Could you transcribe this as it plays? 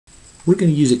We're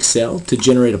going to use Excel to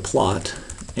generate a plot,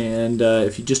 and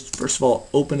if you just first of all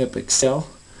open up Excel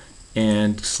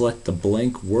and select the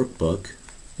blank workbook,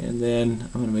 and then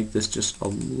I'm going to make this just a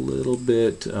little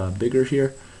bit bigger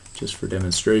here just for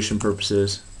demonstration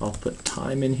purposes. I'll put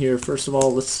time in here. First of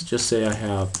all, let's just say I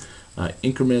have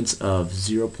increments of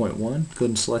 0.1. Go ahead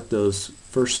and select those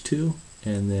first two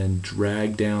and then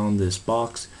drag down this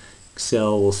box.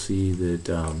 Excel will see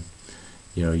that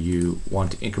you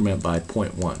want to increment by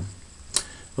 0.1.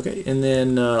 Okay, and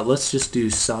then let's just do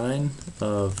sine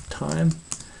of time,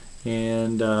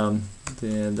 and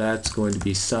then that's going to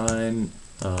be sine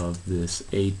of this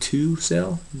A2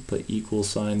 cell. Put equal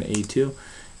sign A2,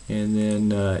 and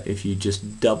then if you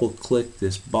just double click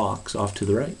this box off to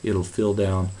the right, it'll fill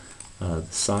down the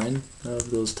sine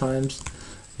of those times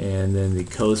and then the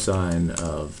cosine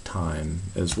of time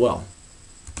as well.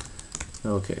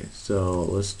 Okay, so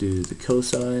let's do the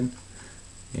cosine,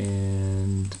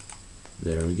 and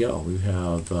there we go. We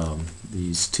have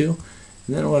these two.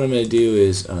 And then what I'm going to do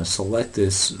is select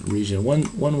this region.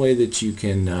 One way that you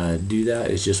can do that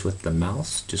is just with the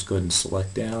mouse. Just go ahead and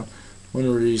select down. One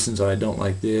of the reasons I don't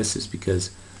like this is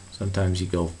because sometimes you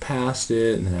go past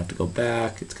it and then have to go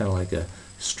back. It's kind of like a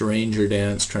stranger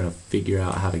dance trying to figure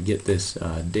out how to get this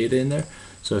data in there.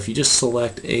 So if you just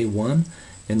select A1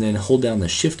 and then hold down the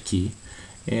Shift key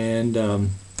and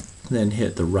then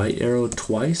hit the right arrow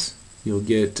twice, you'll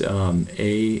get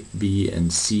A, B,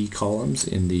 and C columns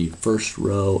in the first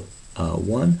row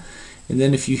 1. And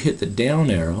then if you hit the down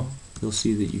arrow, you'll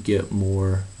see that you get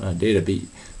more data. But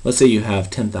let's say you have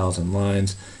 10,000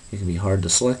 lines. It can be hard to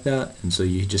select that, and so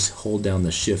you just hold down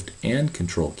the Shift and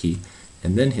Control key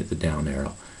and then hit the down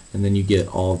arrow, and then you get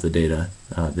all of the data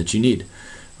that you need.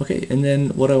 Okay, and then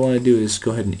what I want to do is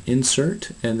go ahead and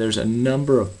insert, and there's a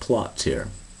number of plots here.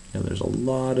 There's a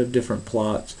lot of different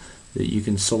plots that you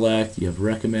can select. You have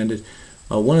recommended.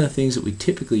 One of the things that we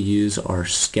typically use are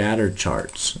scatter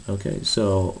charts. Okay,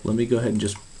 so let me go ahead and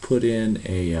just put in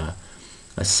a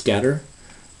scatter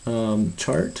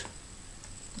chart,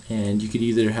 and you could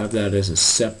either have that as a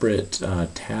separate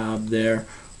tab there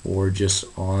or just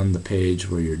on the page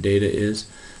where your data is.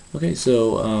 Okay,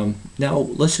 so now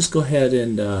let's just go ahead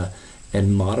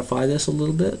and modify this a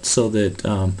little bit so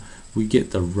that we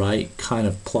get the right kind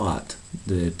of plot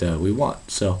that we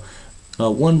want. So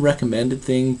one recommended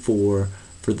thing for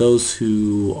those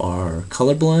who are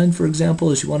colorblind, for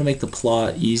example, is you want to make the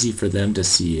plot easy for them to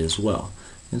see as well.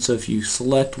 And so if you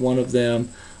select one of them,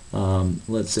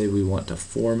 let's say we want to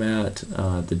format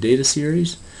the data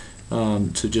series,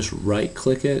 so just right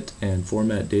click it and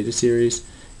format data series,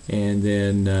 and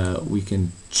then we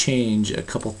can change a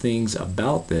couple things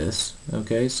about this.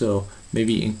 Okay, so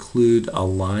maybe include a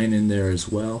line in there as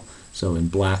well, so in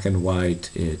black and white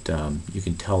you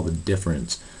can tell the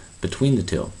difference between the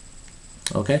two.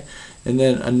 Okay, and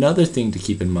then another thing to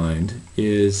keep in mind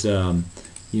is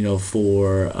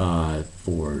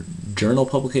for journal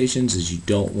publications is you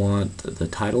don't want the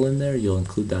title in there. You'll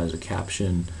include that as a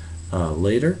caption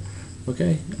later.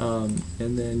 Okay,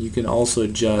 and then you can also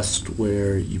adjust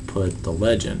where you put the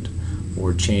legend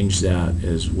or change that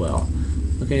as well.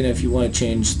 Okay, now if you want to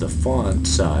change the font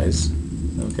size,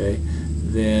 okay,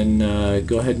 then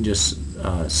go ahead and just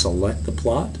select the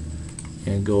plot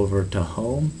and go over to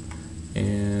Home,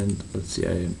 and let's see,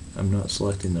 I'm not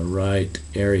selecting the right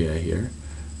area here.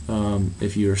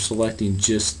 If you're selecting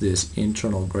just this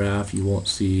internal graph, you won't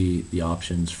see the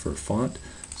options for font,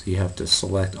 so you have to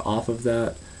select off of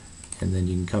that, and then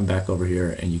you can come back over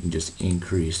here and you can just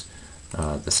increase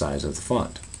the size of the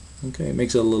font. Okay, it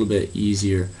makes it a little bit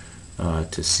easier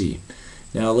to see.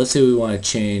 Now let's say we want to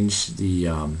change the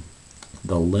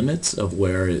limits of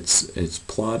where it's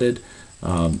plotted.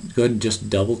 Go ahead and just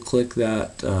double click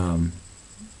that.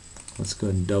 Let's go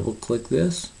ahead and double click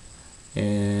this,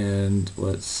 and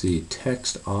let's see,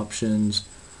 text options.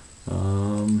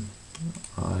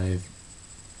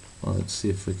 Let's see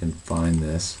if we can find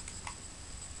this.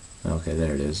 Okay,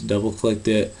 there it is. Double clicked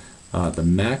it. The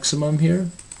maximum here,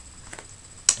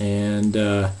 and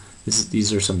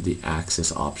these are some of the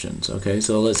axis options. Okay,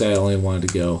 so let's say I only wanted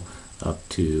to go up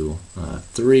to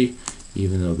 3,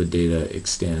 even though the data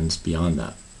extends beyond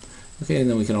that. Okay, and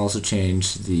then we can also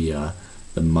change the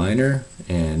minor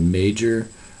and major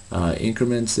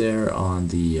increments there on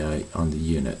the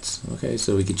units. Okay,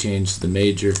 so we could change the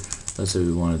major. Let's say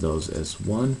we wanted those as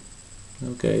 1.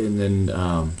 Okay, and then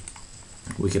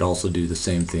we could also do the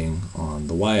same thing on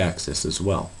the y-axis as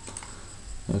well.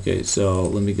 Okay, so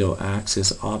let me go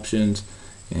axis options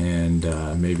and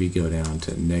maybe go down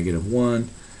to -1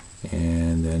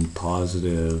 and then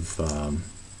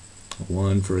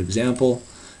 +1, for example,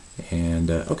 And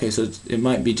okay, so it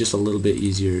might be just a little bit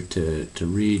easier to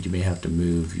read. You may have to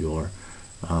move your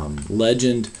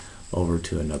legend over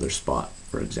to another spot,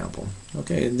 for example.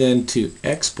 Okay, and then to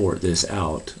export this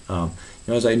out,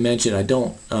 as I mentioned, I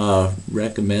don't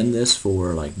recommend this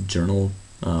for like journal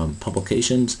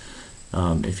publications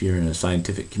if you're in a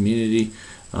scientific community,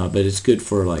 but it's good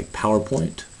for like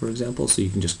PowerPoint, for example. So you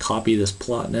can just copy this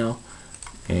plot now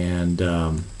and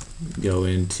go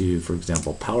into, for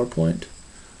example, PowerPoint,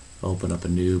 open up a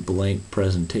new blank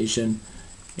presentation,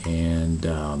 and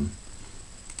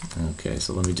okay,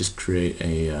 so let me just create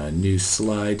a new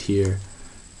slide here,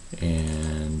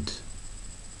 and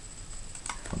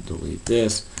I'll delete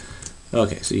this.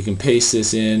 Okay, so you can paste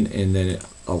this in, and then it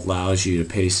allows you to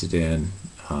paste it in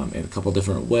a couple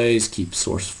different ways. Keep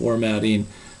source formatting,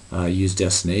 use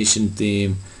destination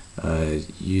theme,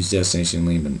 use destination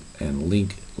theme and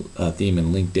link theme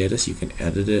and link data, so you can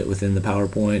edit it within the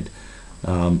PowerPoint.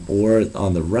 Or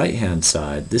on the right hand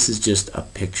side, this is just a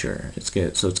picture.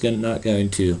 So it's not going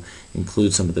to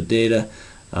include some of the data,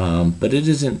 but it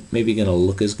isn't maybe going to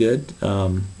look as good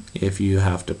if you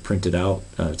have to print it out.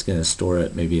 It's going to store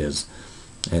it maybe as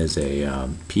a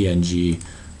PNG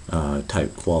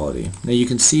type quality. Now you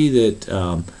can see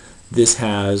that this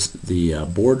has the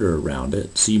border around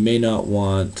it, so you may not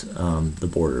want the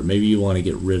border. Maybe you want to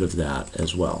get rid of that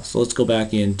as well. So let's go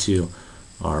back into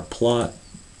our plot.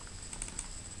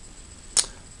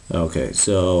 Okay,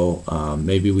 so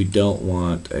maybe we don't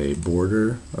want a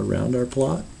border around our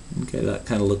plot. Okay, that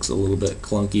kind of looks a little bit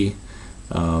clunky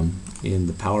in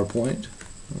the PowerPoint.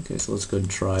 Okay, so let's go ahead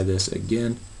and try this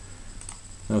again.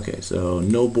 Okay, so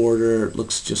no border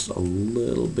looks just a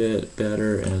little bit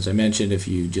better, and as I mentioned, if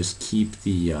you just keep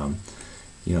the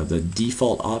the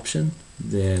default option,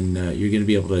 then you're going to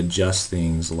be able to adjust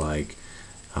things like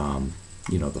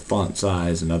the font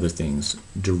size and other things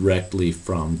directly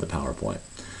from the PowerPoint.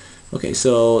 Okay,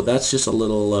 so that's just a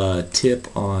little tip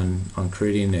on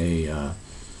creating a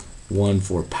one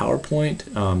for PowerPoint.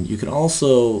 You can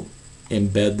also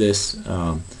embed this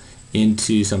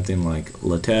into something like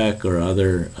LaTeX or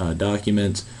other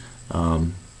documents.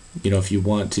 If you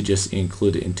want to just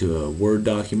include it into a Word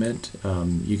document,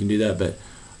 you can do that, but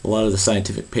a lot of the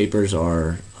scientific papers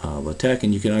are LaTeX,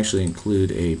 and you can actually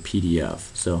include a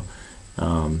PDF. So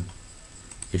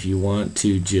if you want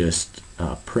to just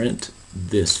print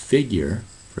this figure,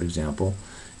 for example,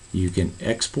 you can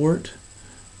export.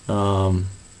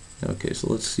 Okay, so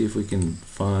let's see if we can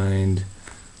find,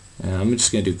 I'm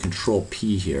just going to do Control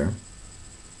P here.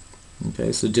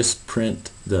 Okay, so just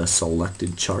print the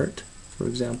selected chart, for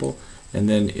example, and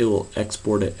then it will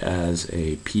export it as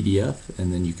a PDF,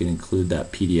 and then you can include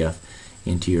that PDF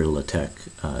into your LaTeX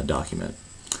document.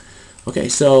 Okay,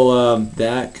 so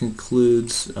that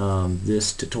concludes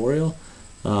this tutorial.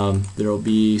 There will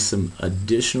be some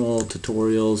additional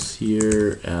tutorials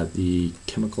here at the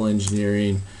Chemical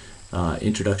Engineering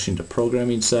Introduction to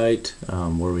Programming site,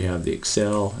 where we have the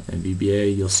Excel and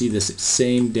VBA. You'll see this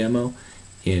same demo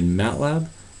in MATLAB,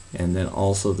 and then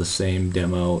also the same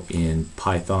demo in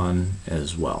Python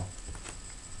as well.